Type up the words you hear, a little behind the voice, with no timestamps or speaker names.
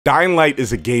Dying Light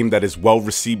is a game that is well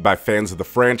received by fans of the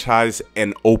franchise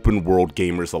and open world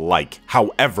gamers alike.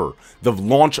 However, the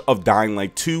launch of Dying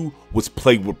Light 2 was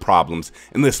plagued with problems,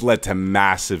 and this led to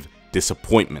massive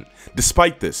disappointment.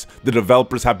 Despite this, the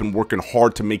developers have been working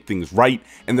hard to make things right,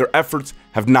 and their efforts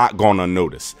have not gone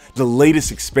unnoticed. The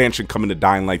latest expansion coming to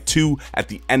Dying Light 2 at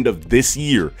the end of this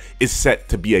year is set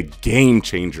to be a game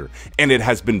changer, and it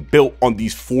has been built on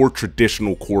these 4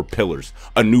 traditional core pillars: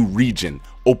 a new region,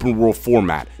 open world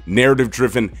format, narrative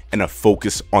driven, and a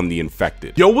focus on the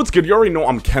infected. Yo, what's good? You already know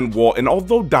I'm KenWal, and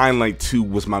although Dying Light 2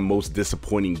 was my most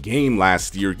disappointing game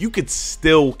last year, you could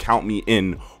still count me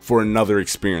in for another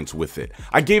experience with it.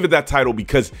 I gave it that title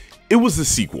because it was the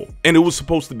sequel, and it was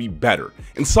supposed to be better.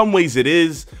 In some ways it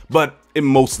is, but it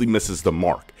mostly misses the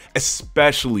mark,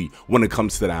 especially when it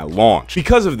comes to that launch.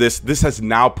 Because of this, this has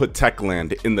now put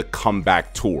Techland in the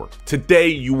comeback tour. Today,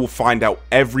 you will find out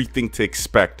everything to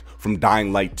expect from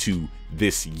Dying Light 2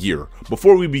 this year.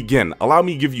 Before we begin, allow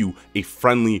me to give you a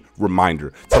friendly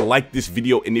reminder to like this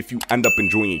video, and if you end up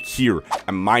enjoying it here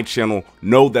at my channel,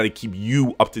 know that I keep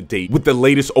you up to date with the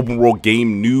latest open world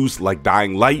game news like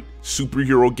Dying Light,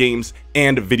 superhero games,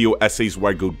 and video essays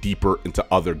where I go deeper into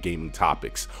other gaming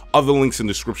topics. Other links in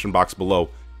the description box below.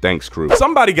 Thanks, crew.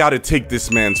 Somebody gotta take this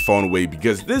man's phone away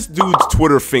because this dude's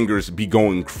Twitter fingers be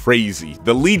going crazy.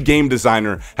 The lead game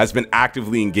designer has been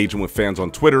actively engaging with fans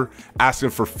on Twitter, asking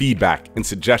for feedback and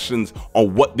suggestions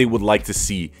on what they would like to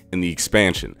see in the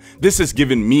expansion. This has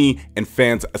given me and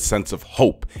fans a sense of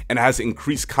hope and has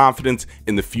increased confidence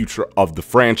in the future of the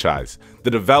franchise.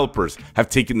 The developers have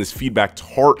taken this feedback to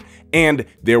heart, and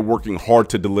they're working hard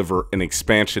to deliver an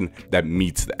expansion that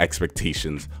meets the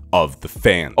expectations of the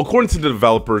fan. According to the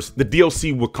developers, the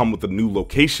DLC will come with a new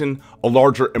location, a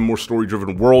larger and more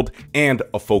story-driven world, and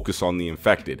a focus on the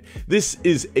infected. This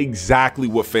is exactly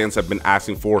what fans have been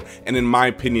asking for, and in my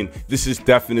opinion, this is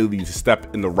definitely a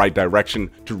step in the right direction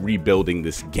to rebuilding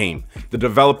this game. The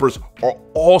developers are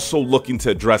also looking to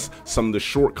address some of the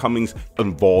shortcomings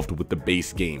involved with the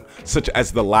base game, such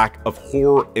as the lack of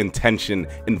horror and tension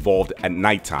involved at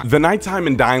nighttime. The nighttime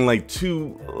in Dying Light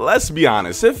 2, let's be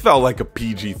honest, it felt like a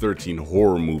PG-13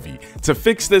 horror movie. To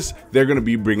fix this, they're going to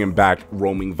be bringing back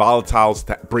roaming volatiles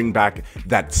to bring back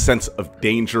that sense of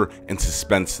danger and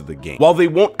suspense to the game. While they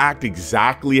won't act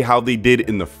exactly how they did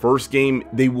in the first game,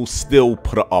 they will still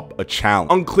put up a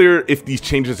challenge. Unclear if these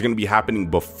changes are going to be happening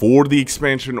before the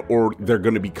expansion or they're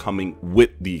going to be coming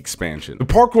with the expansion. The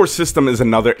parkour system is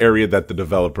another area that the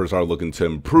developers are looking to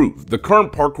improve. The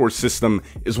current parkour system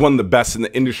is one of the best in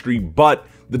the industry, but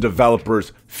the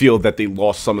developers feel that they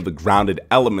lost some of the grounded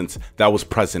elements that was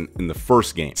present in the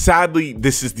first game. Sadly,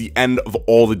 this is the end of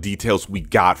all the details we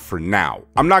got for now.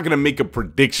 I'm not gonna make a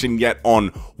prediction yet on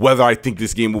whether I think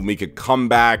this game will make a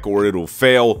comeback or it'll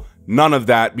fail. None of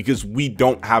that, because we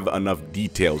don't have enough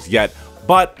details yet,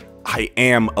 but I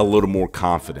am a little more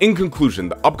confident. In conclusion,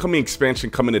 the upcoming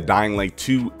expansion coming to Dying Light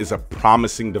 2 is a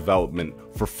promising development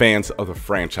for fans of the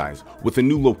franchise, with a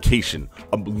new location,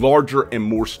 a larger and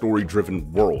more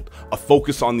story-driven world, a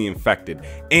focus on the infected,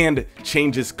 and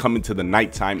changes coming to the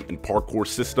nighttime and parkour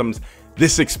systems.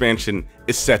 This expansion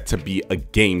is set to be a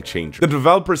game changer. The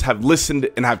developers have listened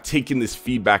and have taken this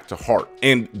feedback to heart,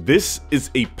 and this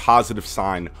is a positive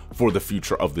sign for the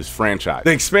future of this franchise.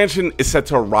 The expansion is set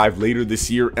to arrive later this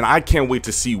year, and I can't wait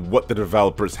to see what the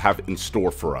developers have in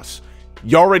store for us.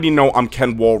 You already know I'm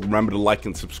KenWal. Remember to like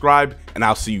and subscribe, and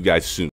I'll see you guys soon.